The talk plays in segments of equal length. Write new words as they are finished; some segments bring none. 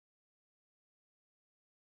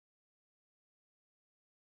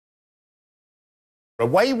A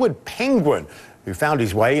wayward penguin who found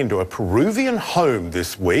his way into a Peruvian home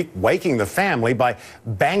this week, waking the family by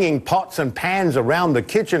banging pots and pans around the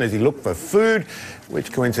kitchen as he looked for food,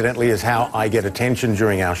 which coincidentally is how I get attention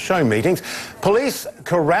during our show meetings. Police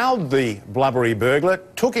corralled the blubbery burglar,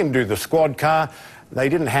 took him to the squad car. They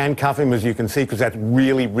didn't handcuff him, as you can see, because that's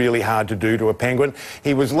really, really hard to do to a penguin.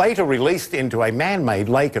 He was later released into a man-made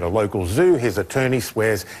lake at a local zoo. His attorney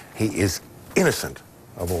swears he is innocent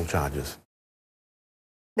of all charges.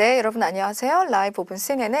 네, 여러분 안녕하세요. 라이브 오픈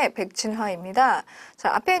CNN의 백진화입니다.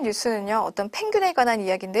 자, 앞에 뉴스는요, 어떤 펭귄에 관한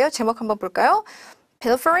이야기인데요. 제목 한번 볼까요?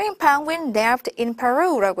 Pilfering penguin nabbed in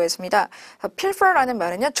Peru라고 했습니다. pilfer라는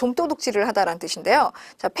말은요, 좀도둑질을 하다라는 뜻인데요.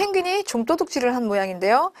 자, 펭귄이 좀도둑질을 한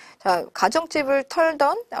모양인데요. 자, 가정집을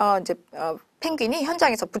털던 펭귄이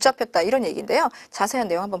현장에서 붙잡혔다 이런 얘기인데요. 자세한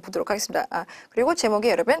내용 한번 보도록 하겠습니다. 그리고 제목이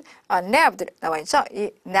여러분 nabbed 나와 있죠. 이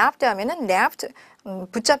nabbed 하면은 nabbed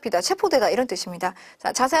붙잡히다, 체포되다 이런 뜻입니다.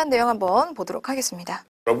 자, 자세한 내용 한번 보도록 하겠습니다.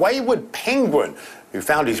 A wayward penguin who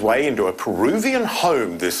found his way into a Peruvian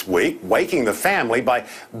home this week, waking the family by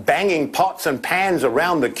banging pots and pans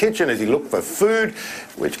around the kitchen as he looked for food,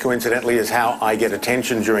 which coincidentally is how I get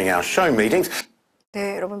attention during our show meetings.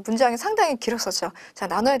 네, 여러분 문장이 상당히 길었었죠. 자,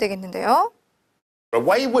 나눠야 되겠는데요. A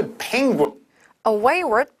wayward penguin. A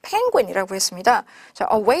wayward penguin이라고 했습니다. 자,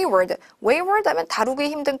 a wayward 하면 다루기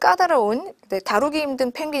힘든 까다로운, 다루기 힘든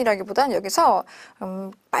펭귄이라기보다는 여기서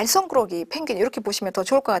말썽꾸러기 펭귄 이렇게 보시면 더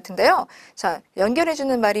좋을 것 같은데요. 자,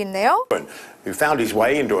 연결해주는 말이 있네요. Who found his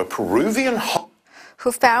way into a Peruvian home.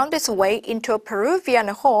 Who found his way into a Peruvian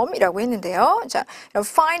home이라고 했는데요. 자,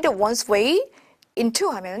 find one's way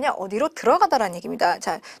into 하면은요, 어디로 들어가다라는 얘기입니다.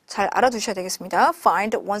 자, 잘 알아두셔야 되겠습니다.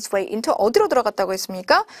 Find one's way into 어디로 들어갔다고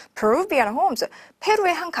했습니까? Peruvian homes.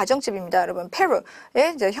 페루의 한 가정집입니다. 여러분, 페루의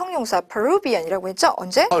이제 형용사 Peruvian이라고 했죠.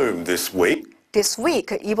 언제? Home this week. This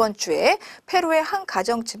week, 이번 주에 페루의 한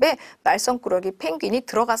가정집에 말썽꾸러기 펭귄이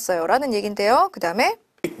들어갔어요. 라는 얘기인데요. 그 다음에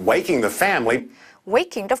Waking the family.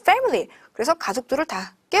 Waking the family. 그래서 가족들을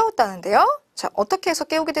다 깨웠다는데요. 자, 어떻게 해서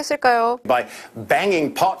깨우게 됐을까요? By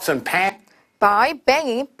banging pots and pans. By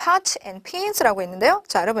banging pots and pans라고 했는데요.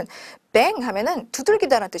 자, 여러분, bang 하면은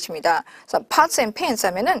두들기다라는 뜻입니다. 그래서 pots and pans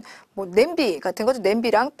하면은 뭐 냄비 같은 거죠.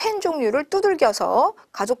 냄비랑 팬 종류를 두들겨서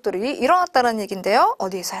가족들이 일어났다는 얘기인데요.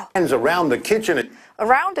 어디에서요? Around the kitchen.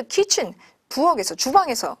 Around the kitchen. 부엌에서,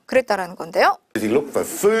 주방에서 그랬다라는 건데요. As he looked for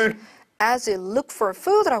food. As you look for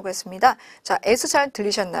food라고 했습니다. 자, as 잘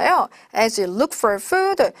들리셨나요? As you look for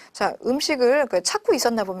food. 자, 음식을 찾고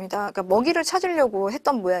있었나 봅니다. 그러니까 먹이를 찾으려고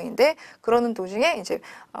했던 모양인데 그러는 도중에 이제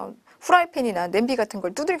후라이팬이나 냄비 같은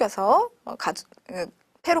걸 두들겨서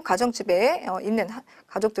페루 가정집에 있는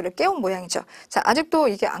가족들을 깨운 모양이죠. 자, 아직도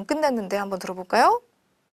이게 안 끝났는데 한번 들어볼까요?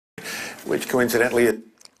 Which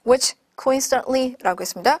coincidentally라고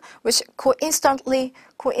했습니다. Which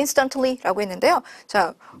coincidentally라고 했는데요.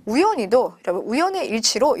 자, 우연히도, 우연의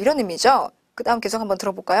일치로 이런 의미죠. 그 다음 계속 한번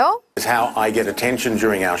들어볼까요? How I get attention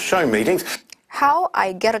during our show meetings. How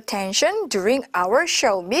I get attention during our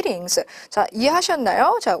show meetings. 자,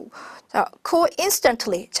 이해하셨나요? 자,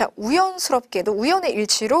 coincidentally. 자, 우연스럽게도 우연의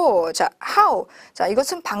일치로. 자, how. 자,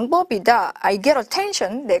 이것은 방법이다. I get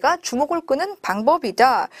attention. 내가 주목을 끄는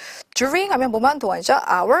방법이다. during 하면 뭐만 동안이죠?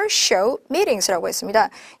 Our show meetings라고 했습니다.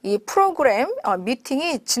 이 프로그램,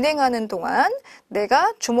 미팅이 진행하는 동안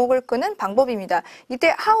내가 주목을 끄는 방법입니다.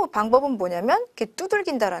 이때 how 방법은 뭐냐면 이렇게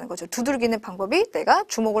두들긴다라는 거죠. 두들기는 방법이 내가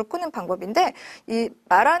주목을 끄는 방법인데 이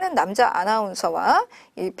말하는 남자 아나운서와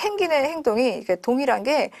이 펭귄의 행동이 이렇게 동일한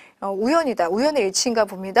게 우연이다, 우연의 일치인가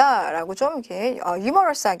봅니다라고 좀 이렇게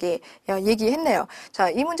유머러스하게 얘기했네요. 자,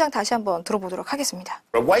 이 문장 다시 한번 들어보도록 하겠습니다.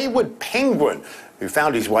 A wayward penguin who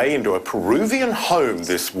found his way into a Peruvian home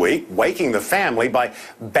this week, waking the family by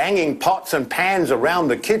banging pots and pans around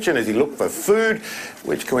the kitchen as he looked for food,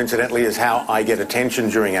 which coincidentally is how I get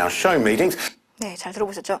attention during our show meetings. 네, 잘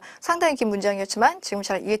들어보셨죠? 상당히 긴 문장이었지만 지금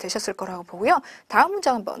잘 이해되셨을 거라고 보고요. 다음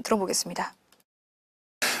문장 한번 들어보겠습니다.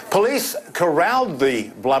 Police corralled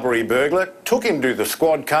the blubbery burglar, took him to the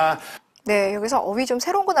squad car. 네, 여기서 어휘 좀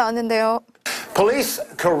새로운 거 나왔는데요. Police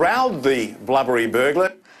corralled the blubbery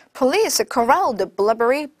burglar. Police corralled the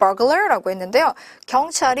blubbery burglar라고 했는데요.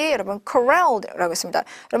 경찰이 여러분 corralled라고 했습니다.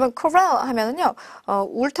 여러분 corral 하면은요,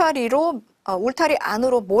 울타리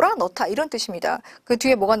안으로 몰아넣다 이런 뜻입니다. 그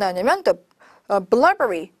뒤에 뭐가 나왔냐면 the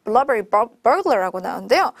blubbery burglar라고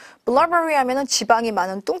나오는데요. blubbery 하면은 지방이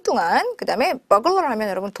많은 뚱뚱한, 그 다음에 burglar 하면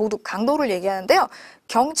여러분 도둑, 강도를 얘기하는데요.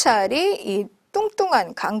 경찰이 이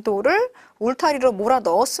뚱뚱한 강도를 울타리로 몰아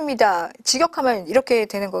넣었습니다. 직역하면 이렇게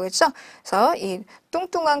되는 거겠죠? 그래서 이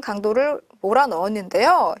뚱뚱한 강도를 몰아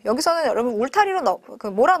넣었는데요. 여기서는 여러분 울타리로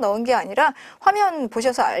몰아 넣은 게 아니라 화면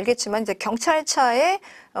보셔서 알겠지만 이제 경찰차에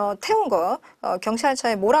태운 거,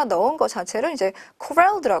 경찰차에 몰아 넣은 거 자체를 이제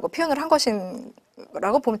corralled라고 표현을 한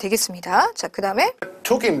것이라고 보면 되겠습니다. 자, 그 다음에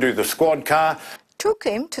Took him to the squad car. took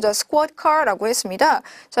him to the squad car라고 했습니다.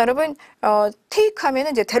 자, 여러분, take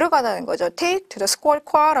하면은 이제 데려가다는 거죠. take to the squad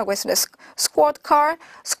car라고 했습니다. squad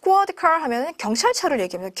car 하면은 경찰차를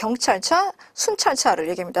얘기합니다. 경찰차, 순찰차를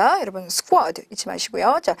얘기합니다. 여러분, squad 잊지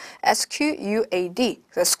마시고요. 자, squad,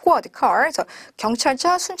 squad car. 그래서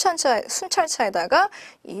경찰차, 순찰차에다가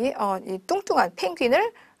이 뚱뚱한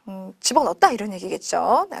펭귄을 집어넣었다 이런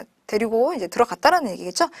얘기겠죠. 데리고 이제 들어갔다라는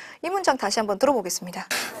얘기겠죠. 이 문장 다시 한번 들어보겠습니다.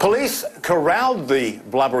 Police corralled the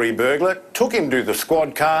blubbery burglar, took him to the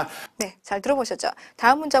squad car. 네, 잘 들어보셨죠?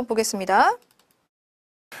 다음 문장 보겠습니다.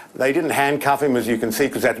 They didn't handcuff him, as you can see,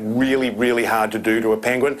 because that's really, really hard to do to a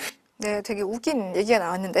penguin. 네, 되게 웃긴 얘기가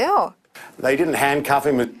나왔는데요. They didn't handcuff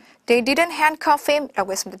him. They didn't handcuff him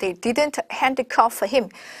라고 했습니다. They didn't handcuff him.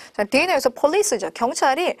 자, they는 여기서 police죠.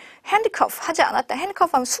 경찰이 handcuff 하지 않았다.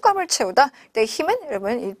 handcuff 하면 수갑을 채우다. 근데 힘은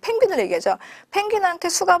여러분 이 펭귄을 얘기하죠. 펭귄한테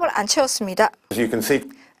수갑을 안 채웠습니다. As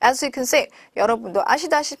you can see, 여러분도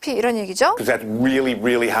아시다시피 이런 얘기죠. Because that's really,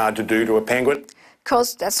 really hard to do to a penguin.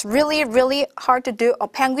 Because that's really, really hard to do a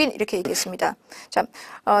penguin 이렇게 얘기했습니다. 자,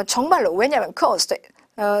 정말로 왜냐하면 cause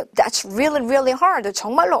that's really, really hard.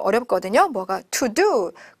 정말로 어렵거든요. 뭐가 to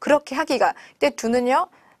do 그렇게 하기가. 근데 do는요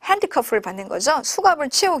handcuff를 받는 거죠. 수갑을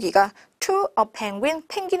채우기가 to a penguin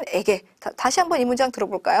펭귄에게. 다시 한번 이 문장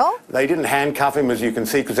들어볼까요? They didn't handcuff him, as you can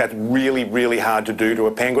see, because that's really, really hard to do to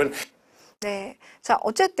a penguin. 네, 자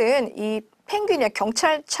어쨌든 이 펭귄이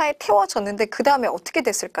경찰차에 태워졌는데 그 다음에 어떻게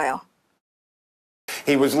됐을까요?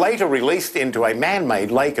 He was later released into a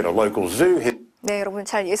man-made lake at a local zoo. 네, 여러분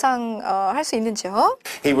잘 예상할 수 있는지요?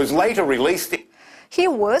 He was later released. He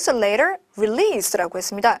was later released라고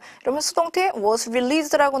했습니다. 여러분 수동태 was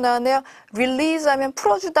released라고 나왔네요. release 하면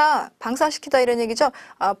풀어주다, 방사시키다 이런 얘기죠.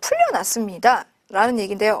 풀려났습니다. 라는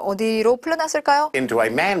얘기인데요. 어디로 풀려났을까요? Into a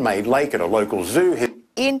man-made lake at a local zoo.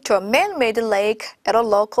 Into a man-made lake at a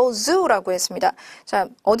local zoo라고 했습니다. 자,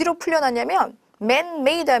 어디로 풀려났냐면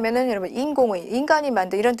man-made 하면은 여러분 인공의, 인간이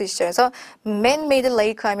만든 이런 뜻이죠. 그래서 man-made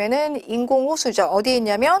lake 하면은 인공호수죠. 어디에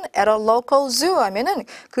있냐면 at a local zoo 하면은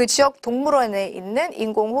그 지역 동물원에 있는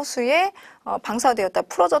인공호수에 방사되었다,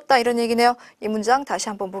 풀어졌다 이런 얘기네요. 이 문장 다시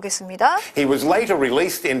한번 보겠습니다. He was later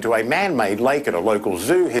released into a man-made lake at a local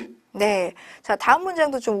zoo. 네, 자 다음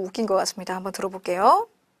문장도 좀 웃긴 것 같습니다. 한번 들어볼게요.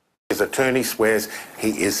 His attorney swears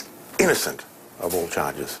he is innocent of all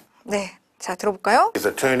charges. 네, 자 들어볼까요? His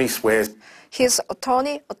attorney swears. His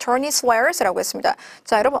attorney swears라고 했습니다.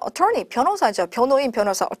 자, 여러분, attorney 변호사죠. 변호인,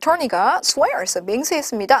 변호사. attorney가 swears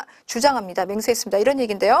맹세했습니다. 주장합니다. 맹세했습니다. 이런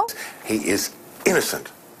얘기인데요. He is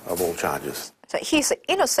innocent of all charges. 자, he is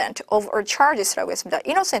innocent of all charges라고 했습니다.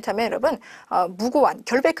 innocent 하면 여러분 무고한,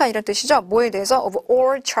 결백한 이런 뜻이죠. 뭐에 대해서 of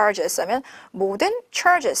all charges 하면 모든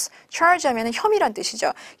charges. charge 하면 혐의란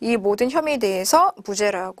뜻이죠. 이 모든 혐의에 대해서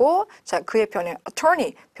무죄라고 자 그의 편에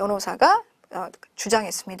attorney 변호사가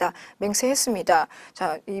주장했습니다. 맹세했습니다.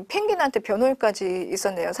 자, 이 펭귄한테 변호인까지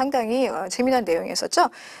있었네요. 상당히 재미난 내용이었었죠.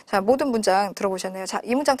 자, 모든 문장 들어보셨네요. 자,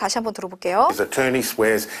 이 문장 다시 한번 들어볼게요. His attorney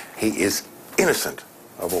swears he is innocent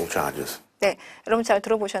of all charges. 네, 여러분 잘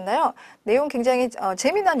들어보셨나요? 내용 굉장히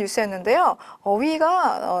재미난 뉴스였는데요.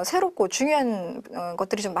 어휘가 새롭고 중요한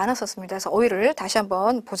것들이 좀 많았었습니다. 그래서 어휘를 다시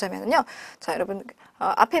한번 보자면요. 자, 여러분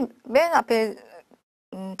맨 앞에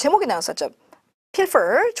제목이 나왔었죠.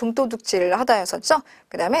 Pilfer, 좀도둑질 하다였었죠.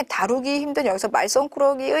 그 다음에 다루기 힘든 여기서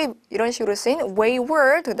말썽꾸러기의 이런 식으로 쓰인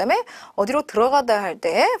wayward, 그 다음에 어디로 들어가다 할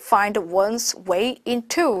때 find one's way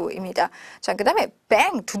into입니다. 자, 그 다음에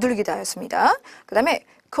bang, 두들기다였습니다. 그 다음에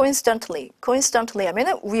coincidentally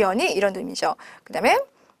하면은 우연히 이런 의미죠. 그 다음에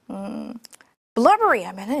blubbery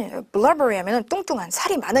하면은 뚱뚱한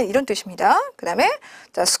살이 많은 이런 뜻입니다. 그 다음에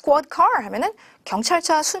squad car 하면은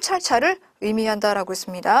경찰차, 순찰차를 의미한다라고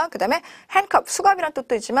했습니다. 그 다음에 handcuff, 수갑이란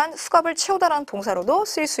뜻도 있지만 수갑을 채우다라는 동사로도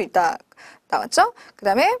쓰일 수 있다 나왔죠. 그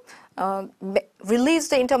다음에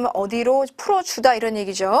released into 하면 어디로 풀어주다 이런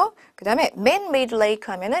얘기죠. 그 다음에 man-made lake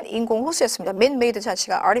하면은 인공호수였습니다. man-made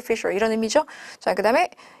자체가 artificial 이런 의미죠. 자, 그 다음에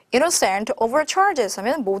innocent over charges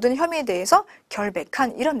하면 모든 혐의에 대해서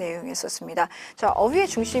결백한 이런 내용이었습니다. 자, 어휘의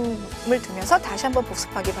중심을 두면서 다시 한번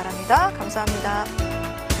복습하기 바랍니다. 감사합니다.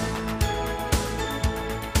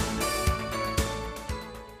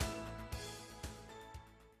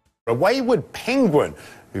 A wayward penguin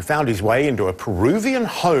who found his way into a Peruvian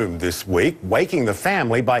home this week, waking the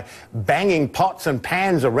family by banging pots and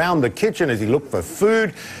pans around the kitchen as he looked for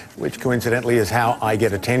food, which coincidentally is how I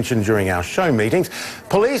get attention during our show meetings.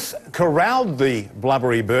 Police corralled the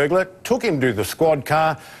blubbery burglar, took him to the squad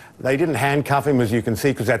car. They didn't handcuff him, as you can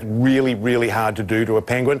see, because that's really, really hard to do to a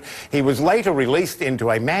penguin. He was later released into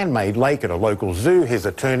a man-made lake at a local zoo. His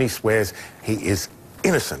attorney swears he is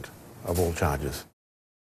innocent of all charges.